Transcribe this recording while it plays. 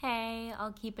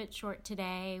I'll keep it short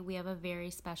today. We have a very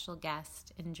special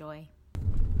guest. Enjoy.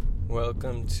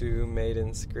 Welcome to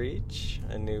Maiden Screech,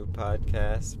 a new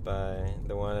podcast by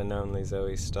the one and only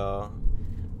Zoe Stahl.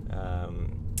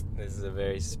 This is a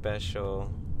very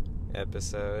special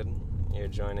episode. You're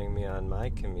joining me on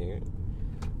my commute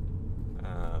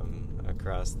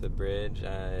across the bridge.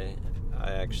 I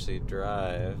actually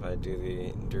drive. I do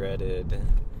the dreaded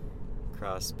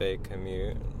Cross Bay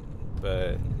commute,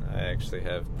 but I actually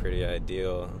have pretty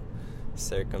ideal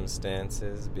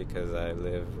circumstances because I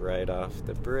live right off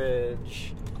the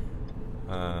bridge.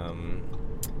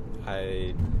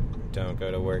 I don't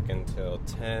go to work until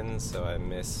 10, so I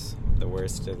miss the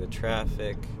worst of the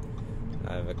traffic.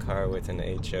 I have a car with an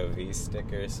HOV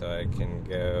sticker, so I can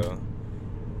go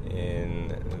in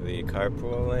the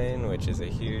carpool lane, which is a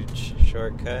huge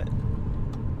shortcut.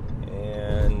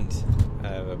 And I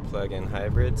have a plug-in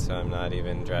hybrid, so I'm not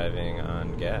even driving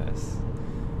on gas.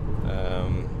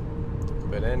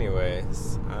 But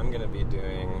anyways, I'm going to be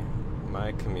doing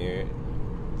my commute.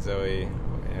 Zoe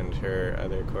and her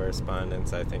other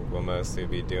correspondents, I think, will mostly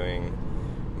be doing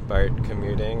BART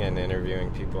commuting and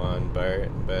interviewing people on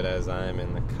BART. But as I'm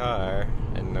in the car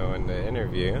and no one to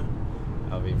interview,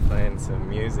 I'll be playing some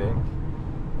music,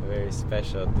 a very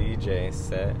special DJ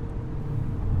set.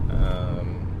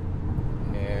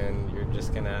 And you're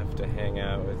just going to have to hang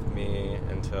out with me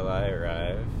until I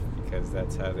arrive, because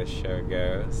that's how this show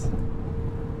goes.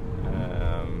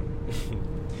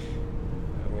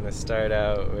 I'm going to start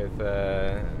out with,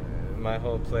 my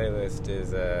whole playlist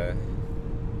is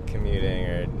commuting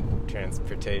or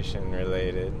transportation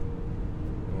related.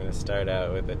 I'm going to start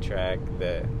out with a track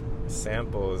that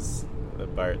samples the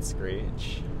BART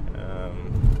Screech.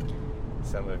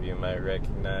 Some of you might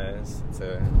recognize. It's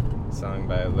a song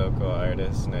by a local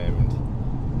artist named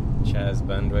Chaz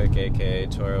Bundwick, aka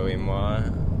Toro y Moi.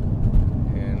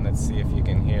 And let's see if you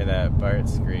can hear that BART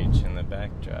Screech in the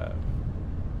backdrop.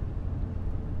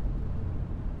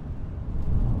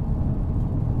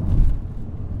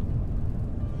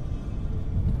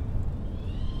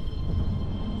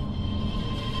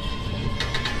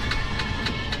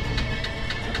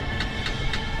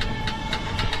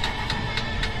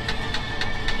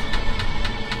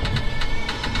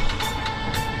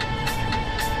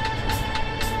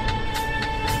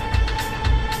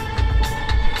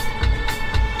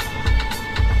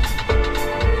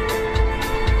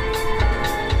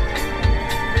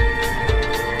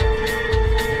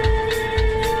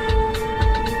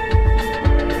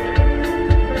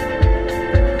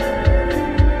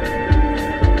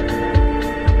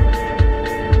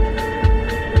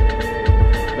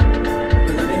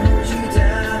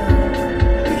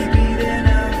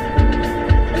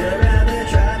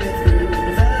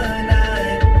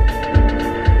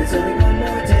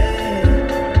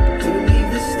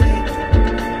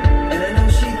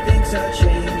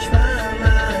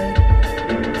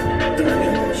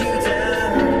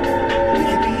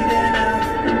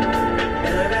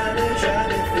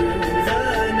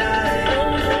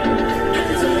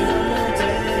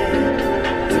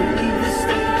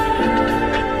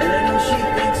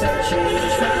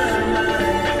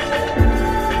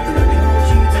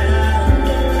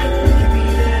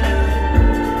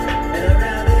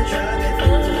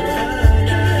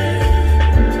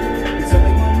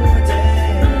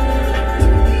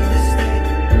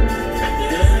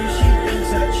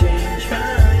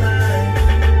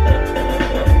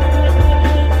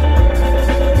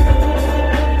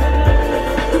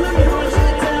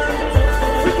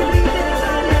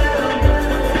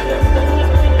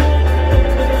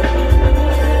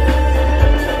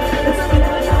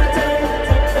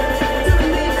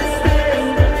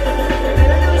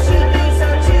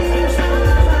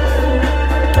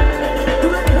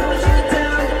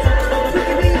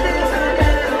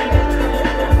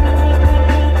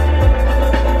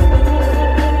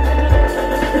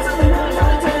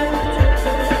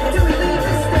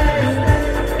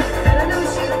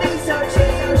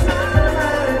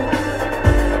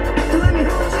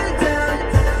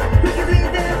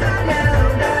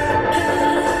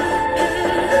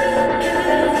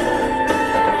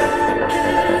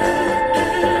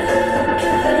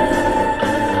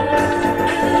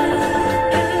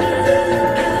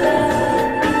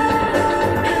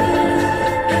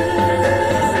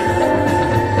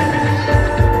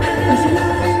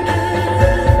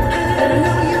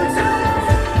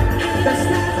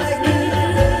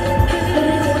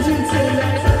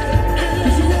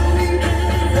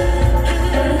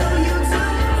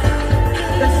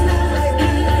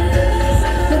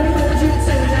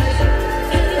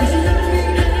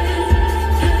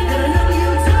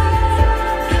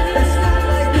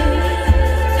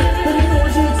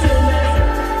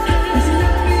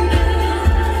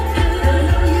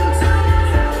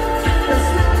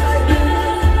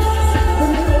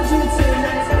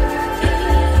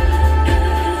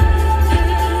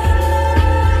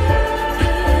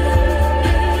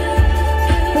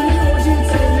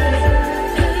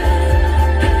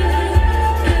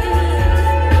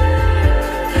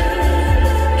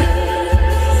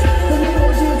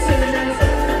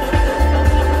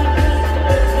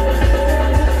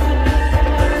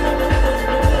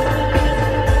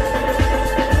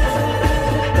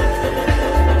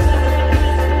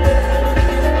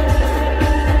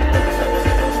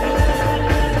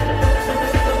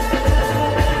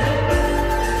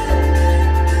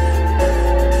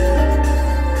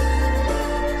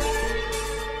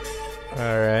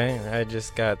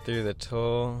 got through the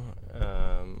toll,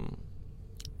 and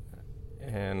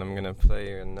I'm gonna play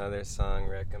you another song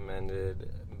recommended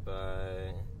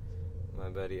by my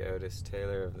buddy Otis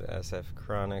Taylor of the SF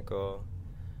Chronicle.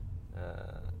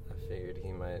 I figured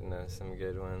he might know some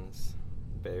good ones,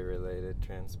 Bay-related,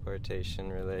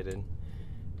 transportation-related.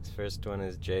 His first one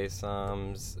is Jay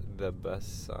Som's The Bus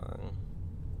Song.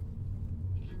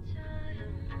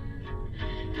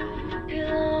 Don't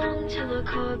belong till the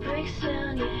car breaks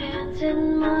down, your hands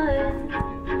in mine.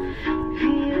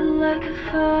 Feel like a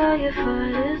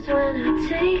firefighter's when I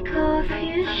take off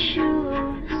your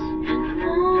shoes. And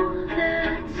all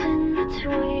that's in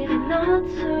between and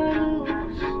knots are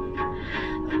loose.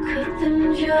 I cut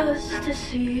them just to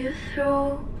see you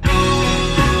through.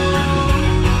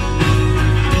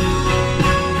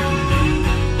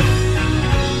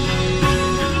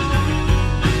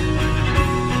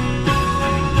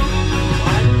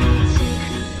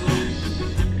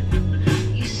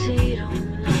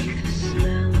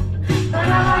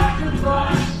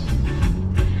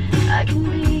 I can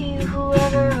be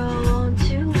whoever I want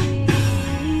to be.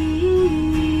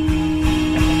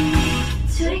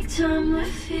 Take time to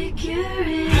figure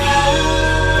it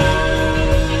out.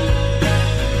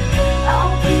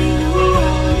 I'll be the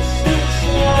one who sticks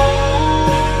around.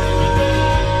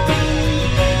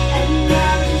 And I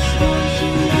just want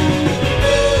you to leave.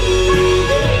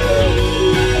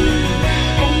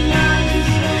 And I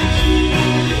just want you to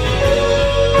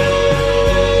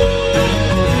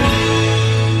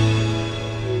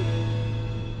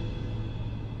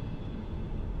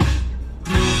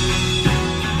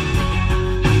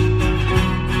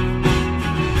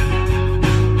leave.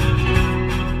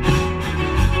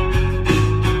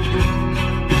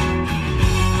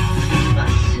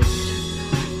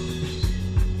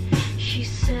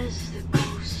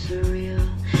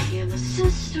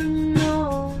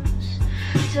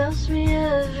 Tells me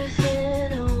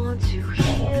everything I want to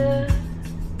hear.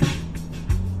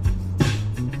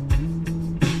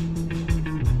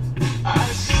 Our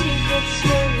secrets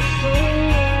never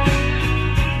fail.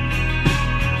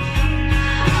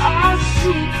 Our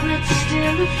secrets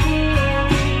still appear.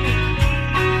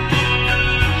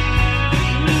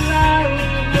 You lie when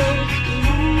you know you can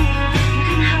move. You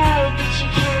can hide but you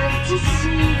can't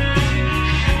deceive.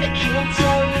 I can't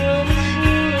tell you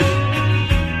anything.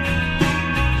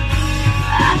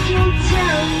 I can't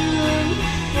tell you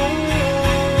anything.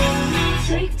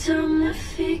 Take time to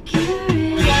figure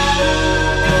it out.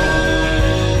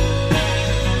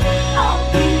 I'll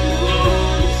be the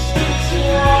one who sticks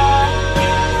around.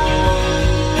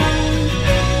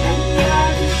 And I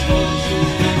just want you to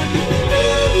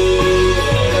leave.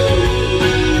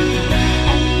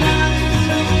 And I just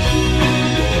want you to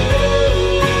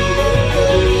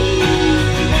leave.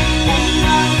 And I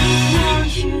just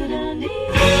want you to leave.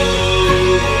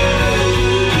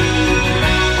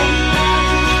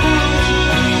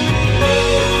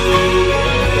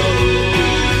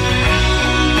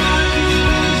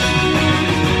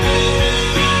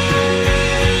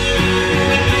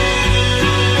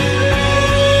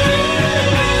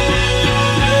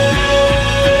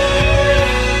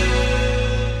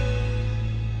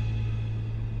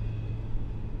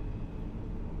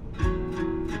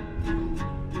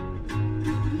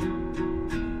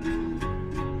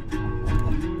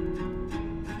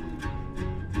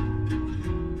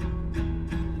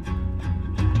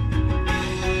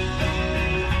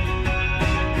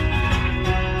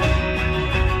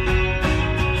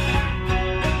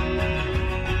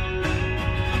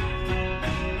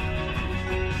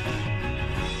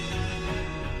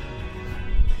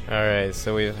 Alright,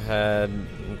 so we've had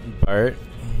Bart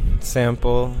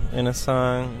sample in a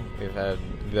song, we've had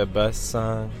the Bus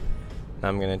Song. Now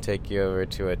I'm going to take you over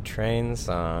to a Train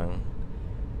song.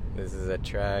 This is a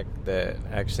track that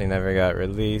actually never got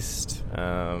released,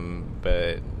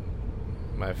 but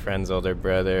my friend's older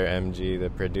brother, MG, the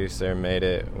producer, made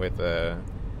it with a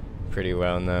pretty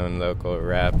well-known local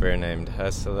rapper named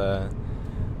Hustla.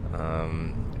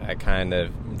 I kind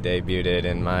of debuted it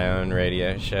in my own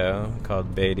radio show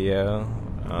called Badio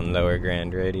on Lower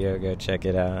Grand Radio. Go check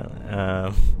it out.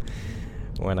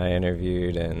 When I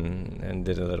interviewed and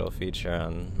did a little feature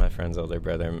on my friend's older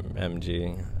brother,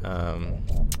 MG.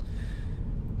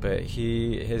 But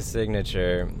his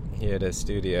signature, he had a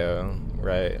studio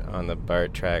right on the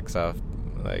BART tracks off,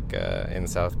 in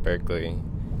South Berkeley.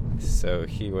 So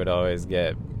he would always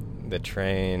get the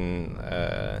train,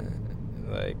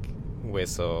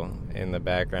 whistle in the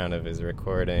background of his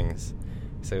recordings.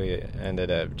 So he ended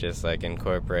up just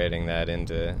incorporating that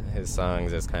into his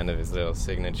songs as kind of his little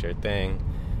signature thing.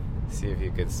 See if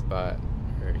you could spot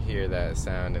or hear that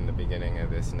sound in the beginning of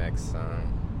this next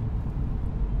song.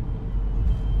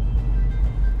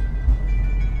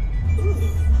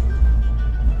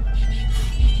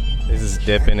 This is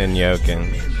dipping and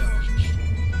yoking.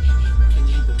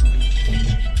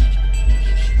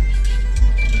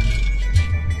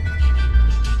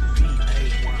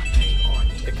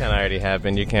 It kind of already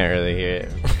happened. You can't really hear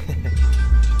it.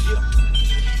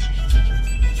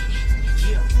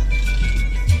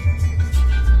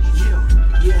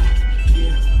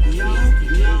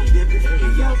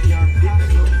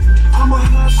 I'm a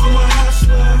hustler.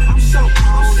 I'm so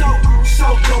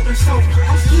dope and so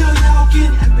I'm still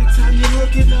yoking. Every time you're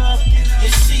looking up, you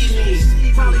see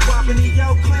me. Probably whopping the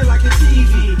yoke clear like a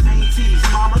TV. Aunties,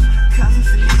 mamas, cousins,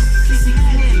 and nieces. See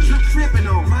hands, you're tripping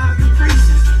on my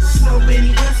caprices. So many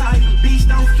whips, I even beast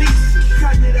on feasts.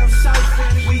 Cutting it up so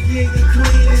fast, we get it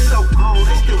clean. It's so on,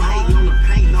 they still hating on the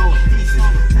paint and all the pieces.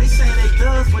 They say they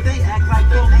does, but they act like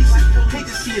police. Hate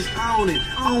to see us on it,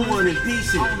 on one in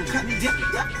pieces.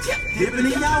 Dipping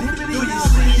it out, do you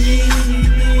see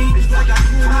me? It's like I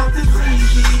came out the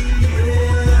TV.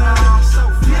 Yeah, I'm so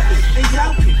dipping and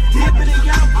yoking, dipping and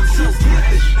yoking. I'm so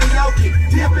dipping and yoking,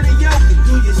 dipping and yoking.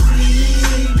 Do you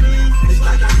see me? It's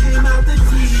like I came out the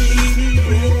TV.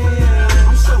 Yeah,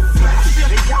 I'm so fresh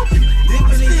and yoking,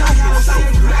 dipping and yoking. I'm so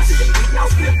fresh and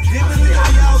yoking, dipping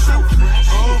and yoking.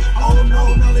 Oh no,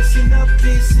 listen up,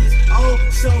 this is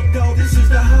so dope. This is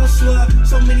the hustler.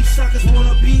 So many suckers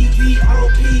wanna be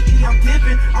D-O-P-E. I'm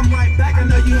dipping, I'm right back. I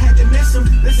know you had to miss them.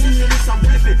 Listen to this, I'm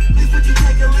ripping. This would you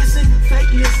take a listen?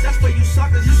 Fakeness, that's for you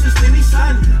suckers. You should see me,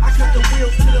 son. I cut the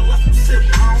wheels to the left, I'm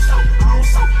sipping. I'm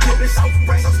so dipping, so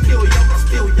fresh. I'm still young.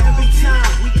 Every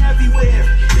time, we everywhere.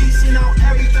 Leasing on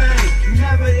everything. You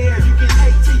never there. You can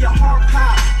hate till your heart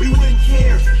pop. We wouldn't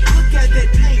care. Look at that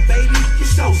paint, baby.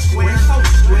 You're so square, so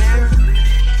square.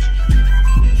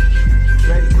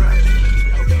 Ready, bro?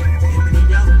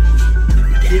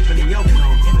 Dipping and yoking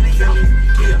on.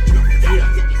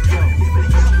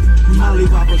 Molly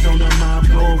Whoppers on the mob,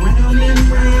 go round and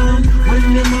round.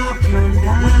 When the mob come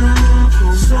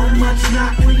down, so much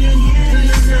knock when you hear the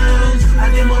sounds.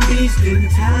 I did my beast in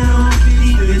town,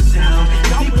 beat this sound.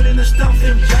 Deeper than the stuff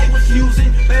MJ was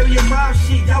using. Bury your mouth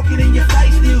shit, y'all get in your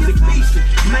face music. Beastin',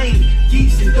 Maine,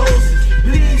 geese and doses.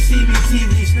 Bleeding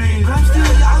CBTV screens. I'm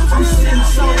sitting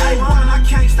so A1, I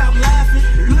can't stop laughing.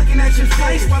 Looking at your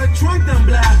face while the trunk done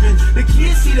blapping. The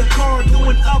kids see the car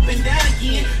going up and down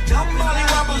again. Dumb Molly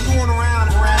Whoppers going around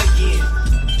and around again.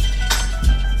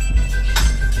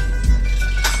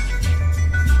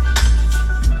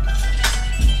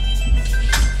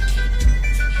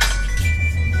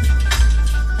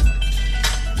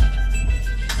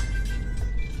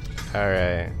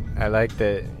 Alright, I like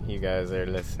that you guys are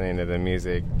listening to the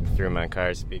music through my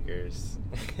car speakers.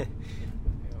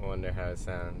 I wonder how it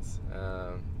sounds.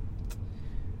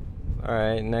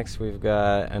 Alright, next we've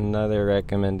got another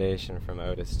recommendation from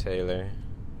Otis Taylor,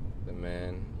 the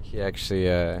man. He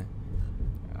actually,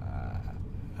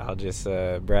 I'll just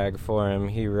brag for him.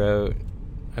 He wrote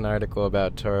an article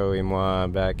about Toro y Moi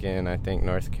back in, I think,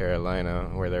 North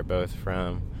Carolina, where they're both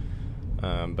from.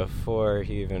 Before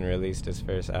he even released his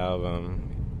first album,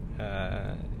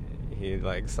 he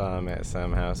saw him at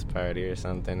some house party or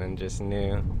something and just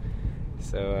knew.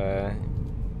 So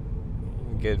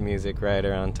good music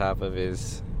writer on top of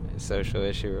his social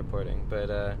issue reporting.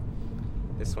 But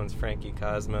this one's Frankie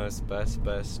Cosmos, Bus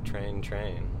Bus Train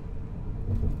Train.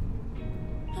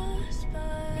 Bus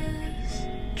bus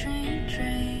train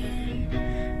train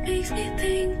makes me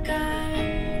think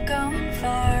I'm going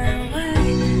far away.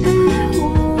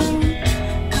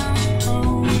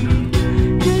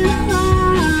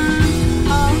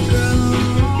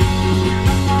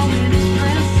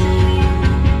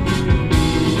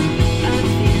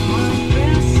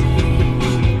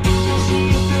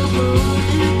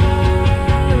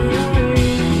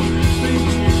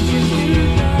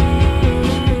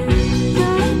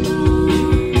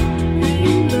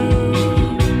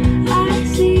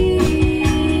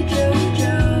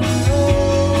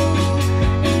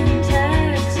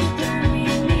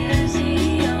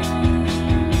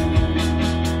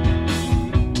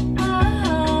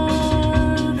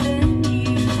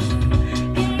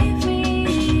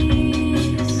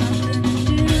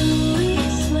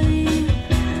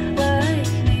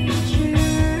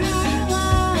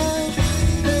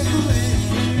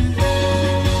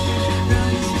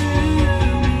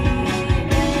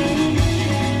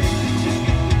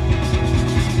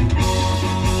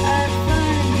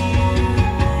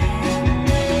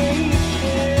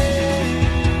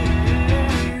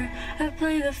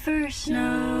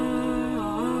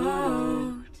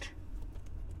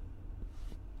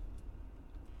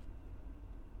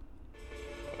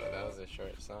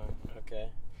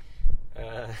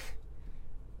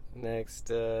 Next,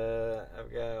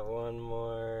 I've got one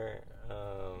more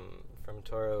from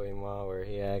Toro y Moi, where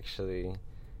he actually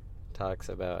talks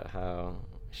about how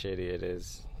shitty it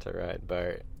is to ride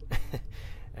BART,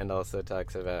 and also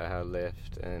talks about how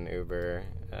Lyft and Uber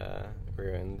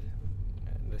ruined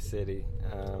the city.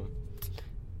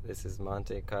 This is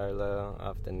Monte Carlo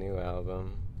off the new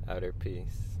album, Outer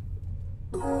Peace.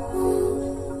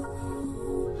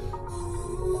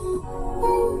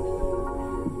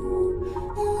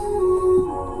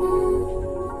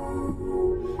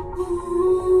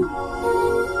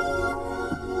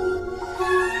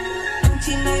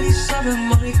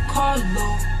 Monte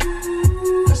Carlo.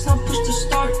 Let's not push the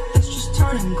start, let's just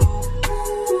turn and go.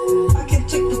 I can't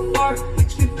take the BART,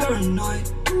 makes me paranoid.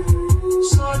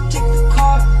 So I take the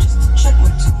car just to check my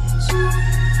tunes.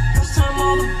 Last time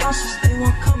all the bosses, they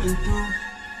weren't coming through.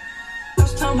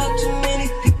 Last time had too many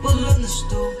people in the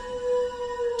stool.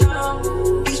 Damn,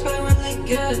 these may really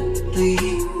get the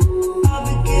heat. I've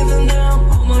been giving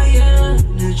them all my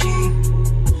energy.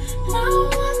 Now I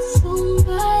want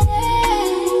somebody,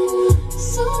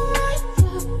 so right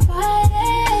the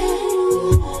body.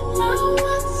 Now I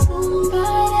want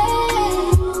somebody,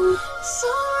 so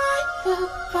right the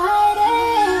body.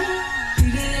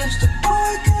 PDF's the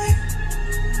OK.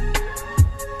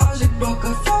 Ozzy broke, I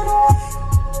float away.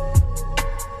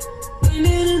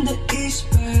 Landed in the East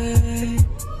Bay.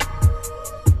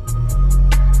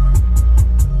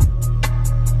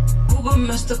 Uber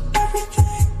messed up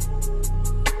everything.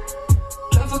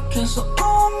 Driver cancel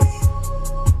on me.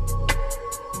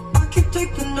 I can't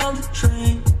take another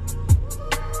train.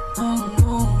 Oh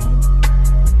no.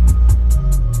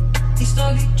 He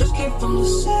said he just came from the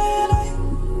city.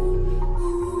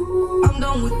 I'm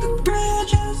done with the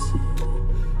bridges.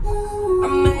 I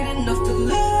made enough to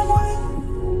live with.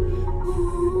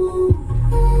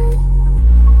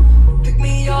 Pick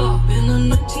me up in a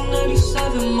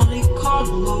 1997 Monte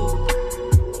Carlo.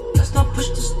 Let's not push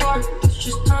the start, let's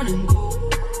just turn and go.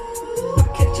 I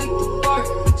can't take the BART,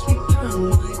 makes me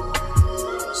paranoid.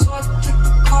 So I take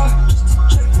the car just to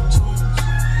check the tunes.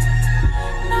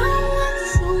 Now I want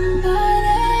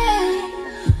somebody,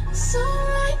 so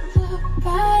right the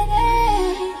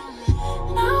body.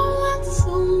 Now I want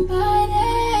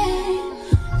somebody,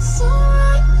 so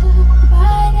right the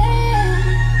body.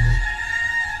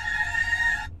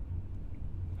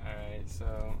 Alright, so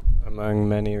among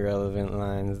many relevant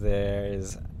lines there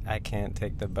is, I can't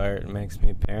take the BART, it makes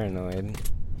me paranoid.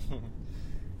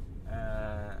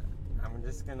 I'm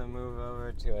just gonna move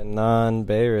over to a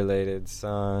non-Bay related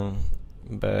song,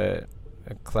 but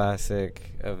a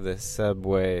classic of the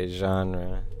subway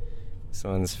genre. This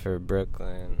one's for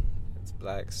Brooklyn. It's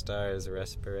Black Star's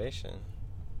Respiration.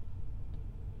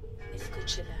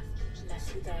 Escúchela, la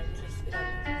ciudad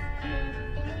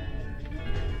respirando.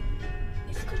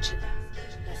 Escúchela,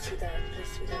 la ciudad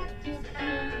respirando.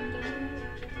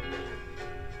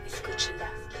 Escúchela.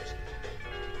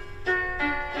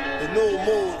 The new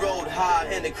moon rode high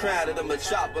in the crown of the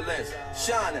metropolis,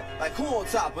 shining like who on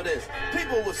top of this?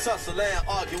 People was hustling,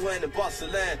 arguing and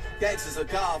bustling. Gangsters of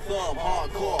Gotham,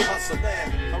 hardcore hustling.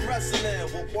 I'm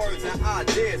wrestling with words and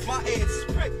ideas. My head's is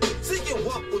pricked, seeking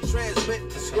what will transmit,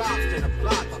 describes and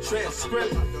apply the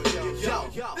transcript. Yo,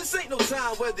 this ain't no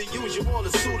time where the usual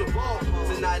is suitable.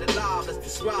 Tonight alive, let's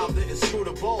describe the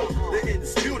inscrutable, the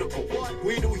indisputable.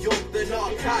 We New York, the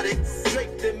narcotics,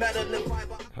 draped in metal and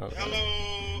fiber.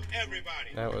 Hello,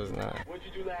 everybody. That was not. What'd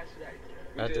you do last night?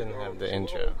 I didn't have the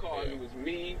intro. It was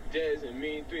me, Dez, and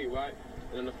Mean 3, right?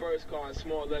 And on the first car in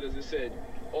small letters it said,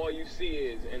 all you see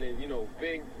is, and then,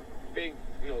 big,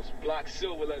 black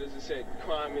silver letters it said,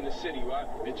 crime in the city, right?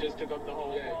 It just took up the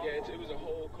whole, it was a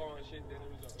whole car and shit, then it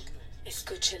was a...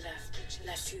 Escúchela,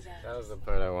 la ciudad. That was the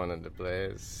part I wanted to play.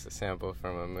 It's a sample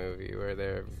from a movie where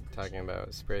they're talking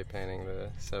about spray painting the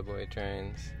subway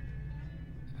trains.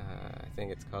 I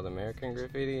think it's called American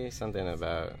Graffiti, something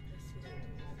about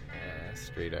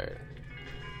street art.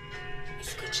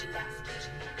 Escúchela.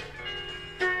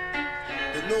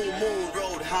 The new moon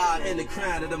rode high in the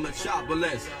crown of the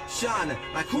metropolis, shining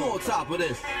like who on top of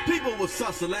this? People was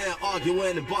hustling,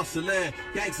 arguing and bustling.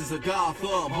 Gangsters of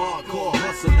Gotham, hardcore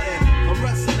hustling. I'm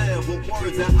wrestling with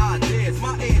words and ideas.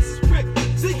 My ears is pricked,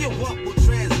 seeking what will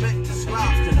transmit,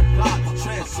 describes and apply the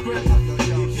transcript.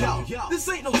 Yo, this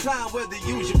ain't no time where the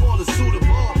usual is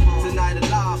suitable. Tonight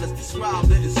alive, let's describe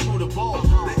the inscrutable,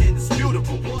 the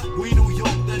indisputable. We New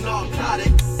York, the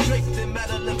narcotics, draped in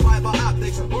metal and fiber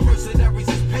optics. Where mercenaries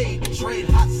is paid to trade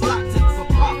hot stock tips for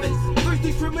profits.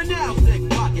 Thirsty criminals take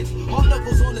pockets. All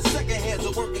levels on the second hands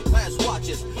of working class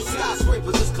watches.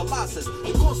 Skyscrapers is colossus.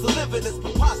 The cost of living is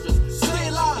preposterous. Stay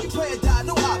alive, you pay or die,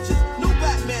 no options. No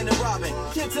Batman and Robin.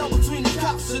 Can't tell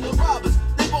cops and the robbers,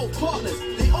 they both partners,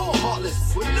 they all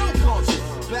heartless, with no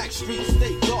conscience. Back streets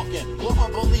stay darkened, while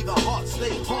unbelieving hearts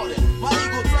stay hardened. My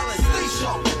ego talent stay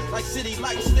sharpened, like city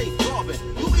lights stay throbbing.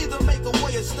 You either make a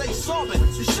way or stay sobbing.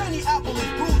 The shiny apple is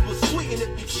bruised but sweet, and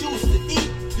if you choose to eat,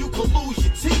 you could lose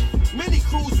your teeth. Many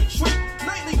crews retreat,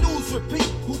 nightly news repeat.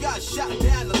 Who got shot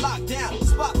down and locked down?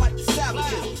 Spotlight the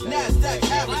savages, NASDAQ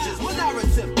averages. My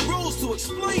narrative rules to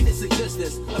explain its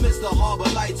existence amidst the harbor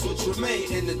lights which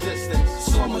remain in the distance.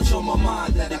 So much on my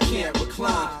mind that I can't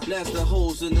recline. Blast the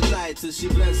holes in the night till she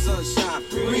blends sunshine.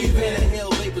 Breathe in,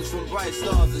 inhale vapors from bright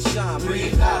stars that shine.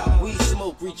 Breathe out, we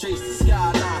smoke, retrace the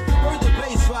skyline. Heard the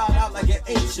bass ride out like an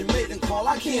ancient maiden call.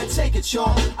 I can't take it,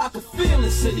 y'all. I can feel the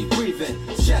city breathing,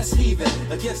 chest heaving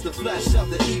against the flesh of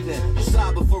the evening.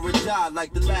 Sigh before it died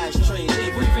like the last train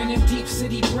leaving. Breathing in deep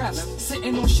city breaths,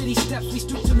 sitting on shitty steps, we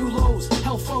stoop to new lows.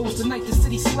 Hell froze the night the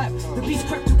city slept. The beast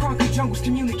crept through concrete jungles,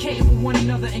 communicating with one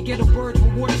another and get a word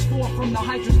where waters fall from the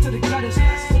hydrants to the gutters.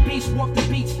 The beast walk the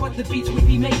beats, but the beats we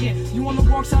be making. You on the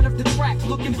wrong side of the track,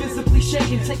 looking visibly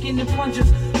shaken, taking in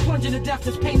plungers, plunging to death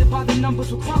that's painted by the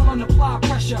numbers with crowd on apply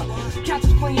pressure. Cats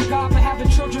is playing God for having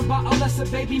children by a lesser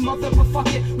baby mother, but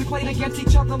fuck it, we played against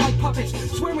each other like puppets.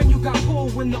 Swearing you got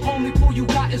pulled when the only pull you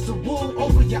got is the wool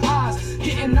over your eyes.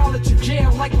 Getting knowledge in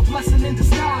jail like a blessing in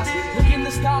disguise. Look in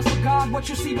the skies for God, what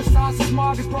you see besides the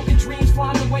smog is broken dreams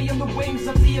flying away on the wings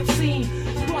of the obscene.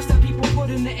 Thoughts that people put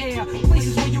in the air,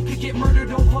 places where you could get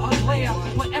murdered over a glare.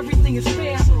 But everything is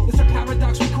fair, it's a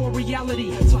paradox we call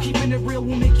reality. So keeping it real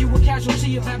will make you a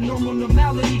casualty of abnormal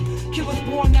normality. Killers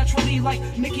born naturally like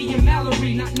Mickey and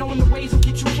Mallory, not knowing the ways will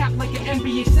get you capped like an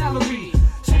NBA salary.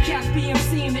 So cats be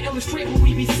MCing to illustrate what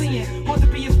we be seeing. Want to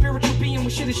be a spiritual being when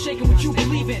shit is shaking what you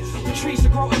believe in. The trees to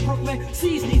grow in Brooklyn,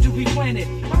 seeds need to be planted.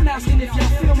 I'm asking if y'all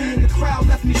feel me and the crowd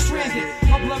left me stranded.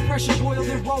 My blood pressure boiled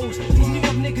and rose. These New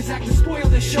York niggas act to spoil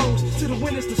their shows. To the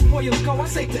winners the spoils go. I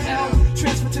take the L,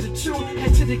 transfer to the 2,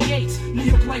 head to the gates. New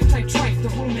York life type trife, the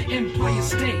Roman Empire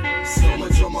State. So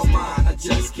much on my mind, I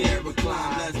just can't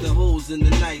recline. Blast the holes in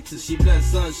the night till she blends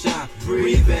sunshine.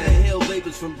 Breathe in, inhale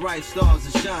vapors from bright stars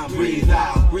that shine. Breathe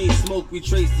out, green smoke,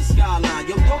 retrace the skyline.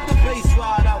 Yo, don't the bass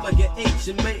ride out like an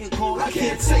ancient maiden call. I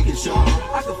can't take it, y'all.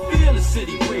 I can feel the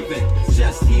city breathing,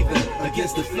 chest heaving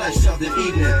against the flesh of the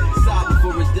evening. Sigh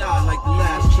before it died like the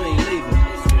last train leaving.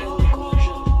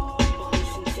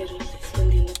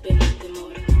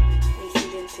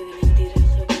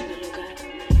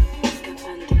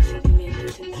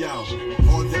 Yo,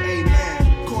 on the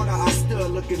A-man corner I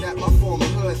stood looking at my former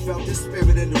hood. Felt the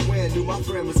spirit in the wind, knew my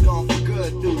friend was gone for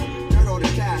good. Through dirt on the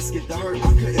casket, the hurt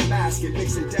I couldn't mask it.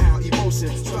 Mixing down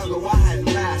emotions, struggle I hadn't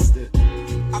mastered.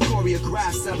 I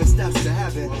choreographed 7 steps to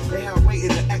heaven. They held waiting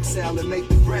to exhale and make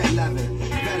the bread leaven.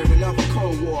 Veteran of a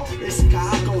cold war, it's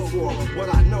how I go for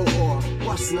what I know or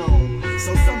what's known.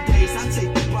 So some days I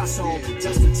take the bus home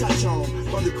just to touch home.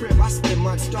 From the crib I spend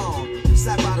months gone.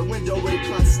 Sat by the window with a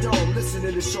clutch stone,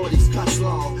 listening to shorties cuss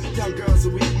long. Young girls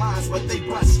with weak minds, but they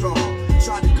butt strong.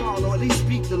 Tried to call or at least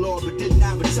speak the Lord, but didn't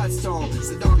have a touchstone. It's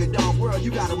a dog and dog world,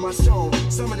 you got a must own.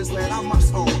 Some of this land I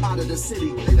must own. Out of the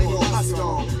city, they want us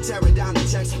gone. Tearing down the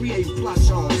checks, creating plush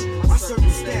homes. My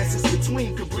circumstances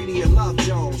between Cabrini and Love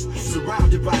Jones.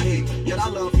 Surrounded by hate, yet I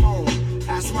love home.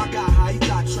 Asked my guy how he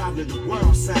thought traveling the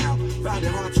world sound. Found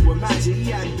it hard to imagine he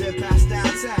hadn't been past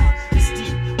downtown. It's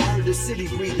deep, I heard the city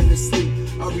breathing to sleep.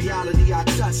 A reality I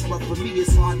touch, but for me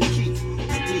it's hard to keep.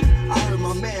 It's deep, I heard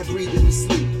my man breathing to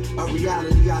sleep. A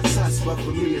reality I touch, but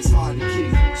for me it's hard to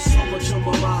keep. So much on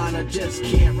my mind, I just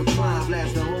can't recline.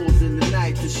 Blast the holes in the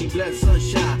night till she blends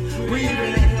sunshine. Breathe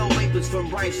in, inhale vapors from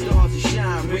bright stars that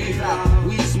shine. Breathe out,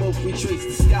 weed smoke, retrace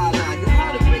the skyline. Yo,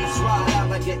 how the bass ride out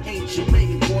like an ancient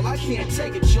maiden call. I can't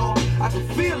take it, y'all. I can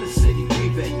feel the city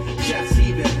breathing, chest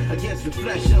heaving against the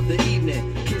flesh of the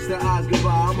evening. Kiss the eyes goodbye,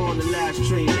 I'm on the last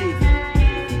train leaving.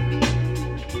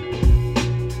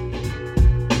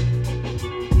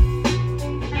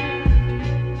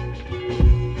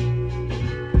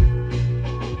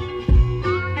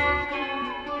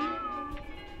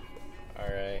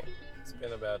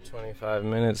 About 25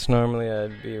 minutes. Normally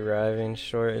I'd be arriving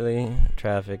shortly.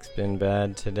 Traffic's been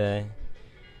bad today.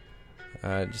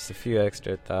 Just a few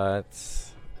extra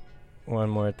thoughts. One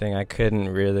more thing, I couldn't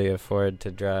really afford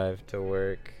to drive to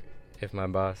work if my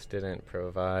boss didn't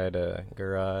provide a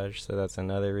garage, so that's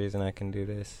another reason I can do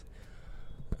this.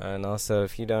 And also,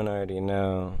 if you don't already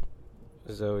know,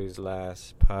 Zoe's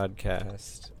last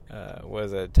podcast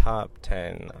was a top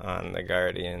 10 on the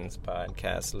Guardian's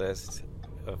podcast list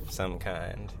of some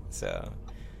kind, so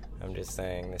I'm just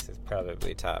saying this is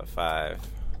probably top 5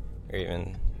 or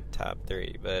even top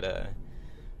 3, but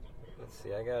let's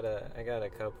see, I got a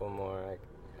couple more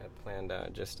planned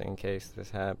out just in case this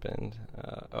happened.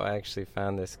 I actually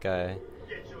found this guy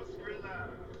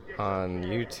on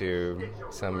YouTube,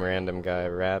 some random guy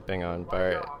rapping on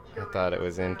Bart. I thought it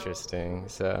was interesting,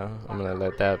 so I'm gonna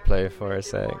let that play for a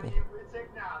sec.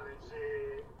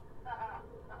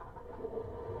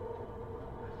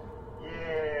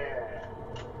 Yeah.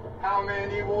 How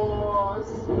many wars?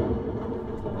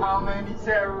 How many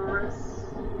terrorists?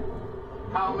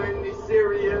 How many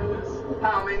Syrians?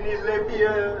 How many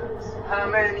Libyans? How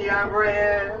many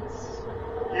Irans?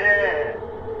 Yeah.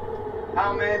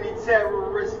 How many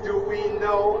terrorists do we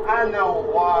know? I know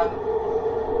one.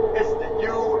 It's the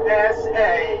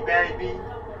USA, baby.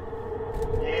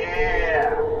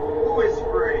 Yeah. Who is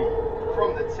free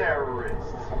from the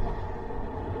terrorists?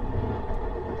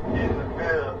 In the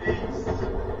Middle East,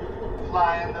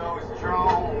 flying those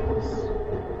drones.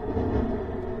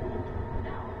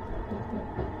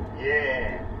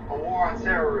 Yeah, a war on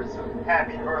terrorism.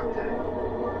 Happy birthday.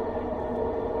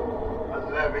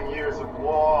 11 years of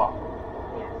war.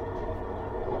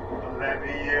 11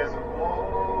 years of war.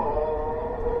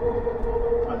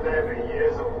 11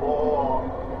 years of war.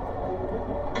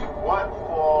 What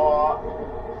for?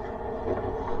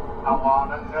 I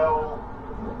wanna know.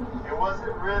 It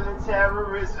wasn't really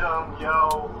terrorism,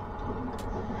 yo.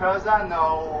 'Cause I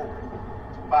know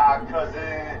my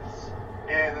cousins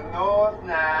in the north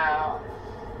now.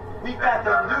 We got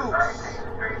the nukes.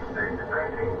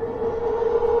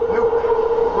 Nuke.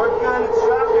 We're gonna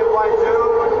drop it, white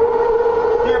dude.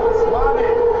 Give us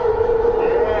money.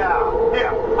 Yeah.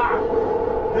 Hip hop.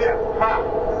 Hip hop.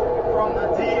 From the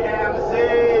DMZ.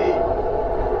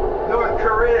 North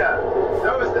Korea.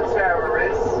 Those the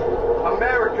terrorists.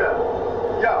 America.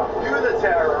 Yo, you're the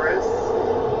terrorists.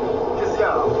 'Cause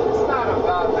yo, it's not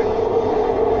about the...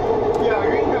 Yo,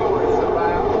 you know what it's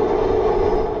about.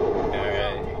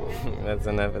 Alright, that's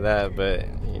enough of that, but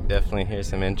you definitely hear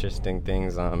some interesting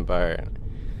things on Bart.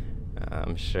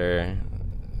 I'm sure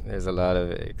there's a lot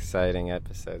of exciting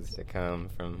episodes to come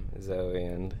from Zoe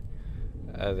and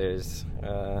others'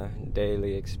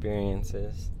 daily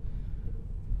experiences.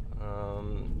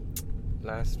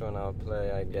 Last one I'll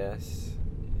play, I guess,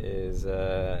 is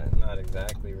not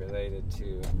exactly related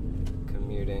to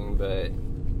commuting, but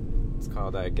it's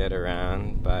called I Get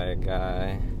Around by a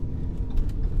guy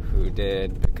who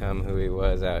did become who he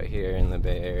was out here in the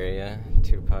Bay Area,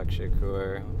 Tupac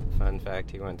Shakur. Fun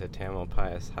fact, he went to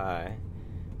Tamalpais High,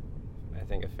 I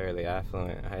think a fairly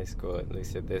affluent high school, at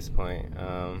least at this point,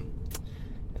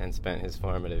 and spent his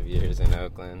formative years in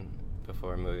Oakland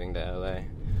before moving to LA.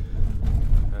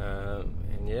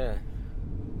 And yeah,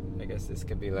 I guess this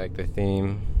could be like the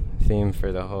theme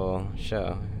for the whole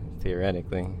show,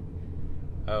 theoretically.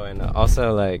 Oh, and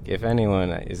also, like, if anyone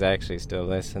is actually still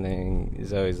listening,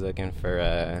 is always looking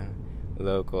for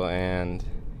local and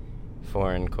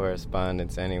foreign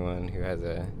correspondents. Anyone who has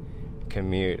a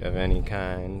commute of any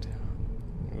kind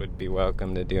would be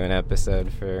welcome to do an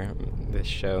episode for this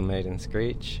show, Made in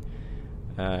Screech.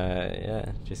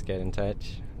 Yeah, just get in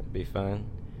touch. It'd be fun.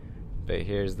 But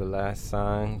here's the last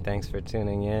song. Thanks for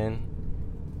tuning in.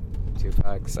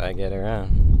 Tupac's I Get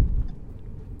Around.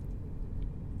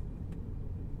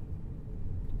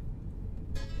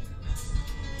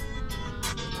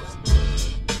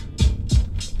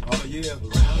 Oh yeah,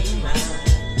 round and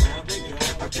round they go.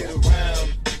 I get around.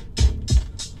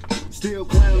 Still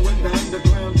clown with the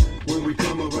underground when we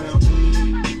come around.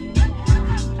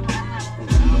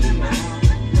 Round and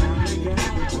round they go.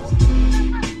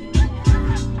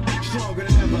 Stronger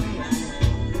than ever.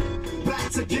 Back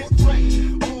to get right.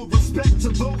 All respect to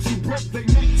those who break their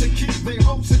neck to keep their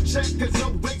hopes in check. 'Cause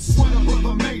they sweat a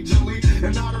brother majorly.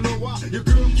 And I don't know why your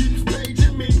girl keeps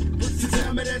paging me. She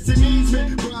tell me that she needs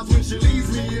me. Cries when she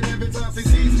leaves me. And every time she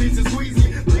sees me, she squeeze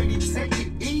me. Lady, take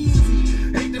it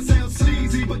easy. Hate to sound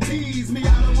sleazy, but tease me.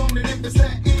 I don't want it if it's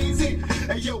that easy.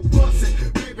 Hey yo, bust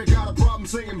it. Baby got a problem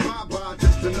saying bye-bye.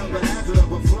 Just another hazard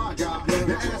of a fly guy.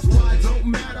 Your ass wide don't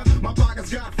matter. My pockets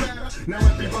got fatter. Now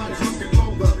everybody's looking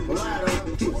for the ladder.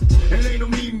 And ain't no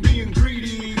need in being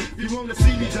greedy. If you wanna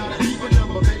see me, try to keep a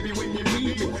number, baby, when you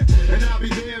need me. And I'll be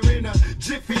there in a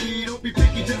jiffy. Don't be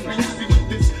picky, just be happy with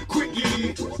this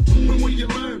quickie. But when you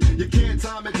learn, you can't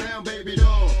time it down, baby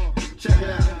doll. Check it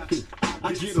out.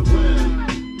 I get around.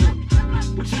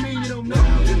 What you mean you don't know?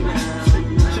 Check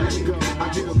it out. I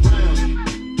get around.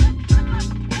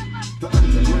 The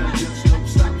underground just don't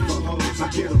stop for hoes. I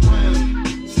get around.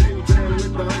 Still down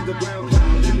with the underground.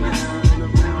 Round and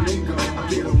around they go. I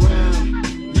get around.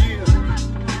 Yeah.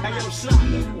 Hey yo, shot.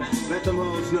 Let them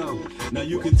hoes know. Now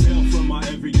you can tell from my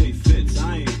everyday fits fix.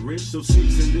 I ain't rich, so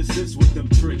cease and desist with them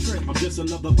tricks. I'm just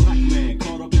another black man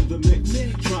caught up in the mix,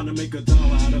 trying to make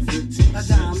 $1 out of 15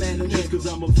 cents. Just cause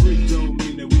I'm a freak don't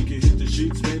mean that we can hit the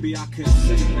sheets. Baby, I can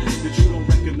say that you don't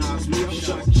recognize me. I'm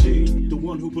Shock G, the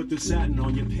one who put the satin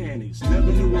on your panties.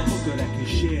 Never knew a hooker that could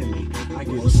share me. I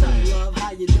get What's up, love?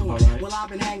 How you doing? Right. Well, I've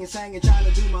been hanging, singing, trying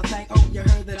to do my thing. Oh, you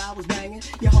heard that I was banging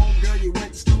your homegirl you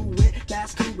went to school with.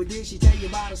 That's cool, but did she tell you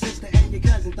about her sister and your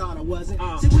cousin? Thought I wasn't.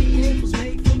 See, weekend was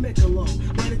made for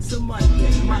Michelob, but it's a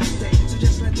Monday, my day, so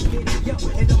just let me get it, yo.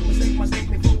 And don't mistake my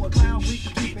statement for a clown. We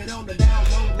can keep it on the down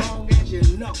low, long as you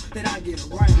know that I get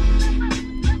around.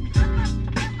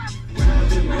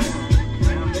 Round and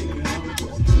round and round.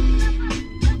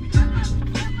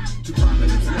 To pop it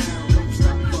down, don't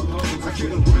stop for hoes. I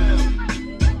get around.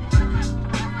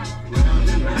 Round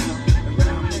and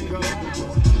round and go.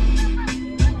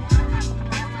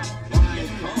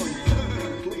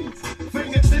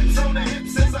 Fingertips on the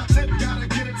hips as I tip, gotta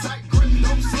get a tight grip,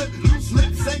 don't slip, loose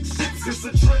lips, ain't ships, it's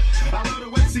a trip. I love the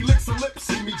way she licks her lips,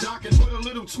 see me jocking, put a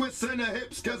little twist in her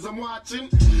hips, cause I'm watching.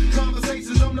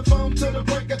 Conversations on the phone till the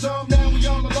break of dawn, now we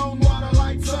all alone while the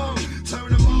lights on.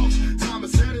 Turn them off, time to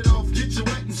set it off, get you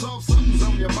wet and soft, something's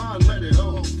on your mind, let it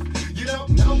off. You don't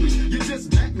know me, you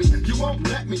just met me, you won't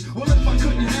let me, well if I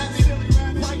couldn't have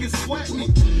it, why you sweat me?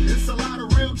 It's a lot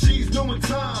of real G's doing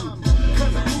time,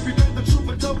 cause I movie been the truth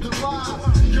and told the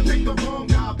lie. You picked the wrong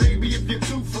guy, baby, if you're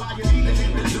too fly, you need to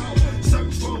hit the door,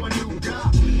 search for a new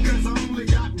guy, cause I only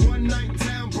got one night in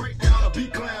town, break out a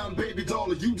beat clown, baby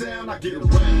doll, are you down, I get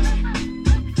around.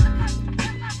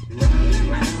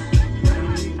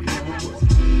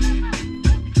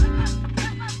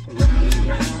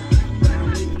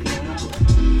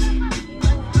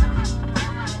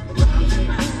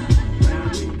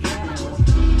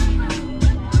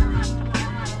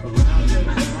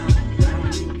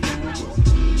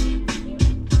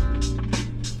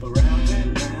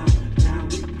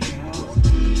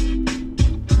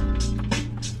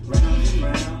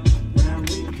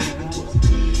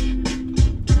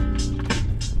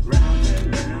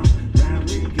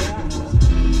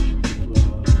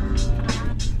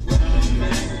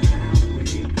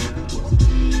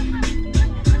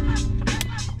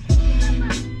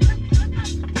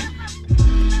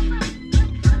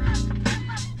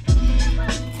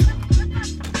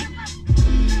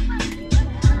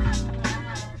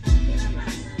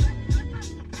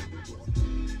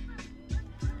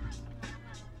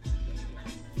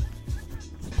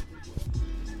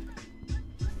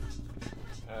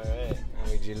 Alright,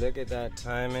 would you look at that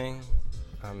timing?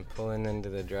 I'm pulling into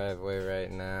the driveway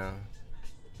right now.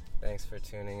 Thanks for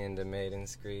tuning in to Maiden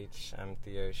Screech. I'm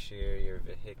Theo Shear, your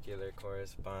vehicular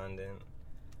correspondent.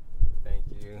 Thank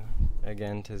you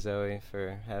again to Zoe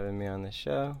for having me on the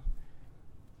show.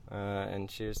 And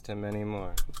cheers to many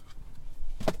more.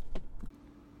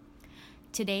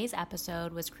 Today's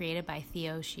episode was created by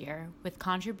Theo Shear with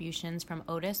contributions from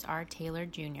Otis R. Taylor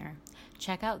Jr.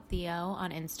 Check out Theo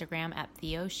on Instagram at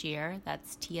Theo Shear.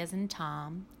 That's T as in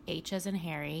Tom, H as in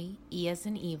Harry, E as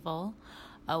in Evil,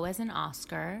 O as in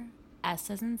Oscar, S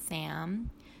as in Sam,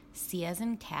 C as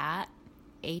in Cat,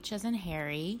 H as in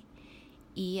Harry,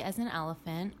 E as in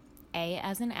Elephant, A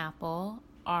as in Apple,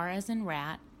 R as in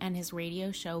Rat, and his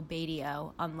radio show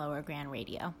Badio on Lower Grand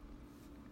Radio.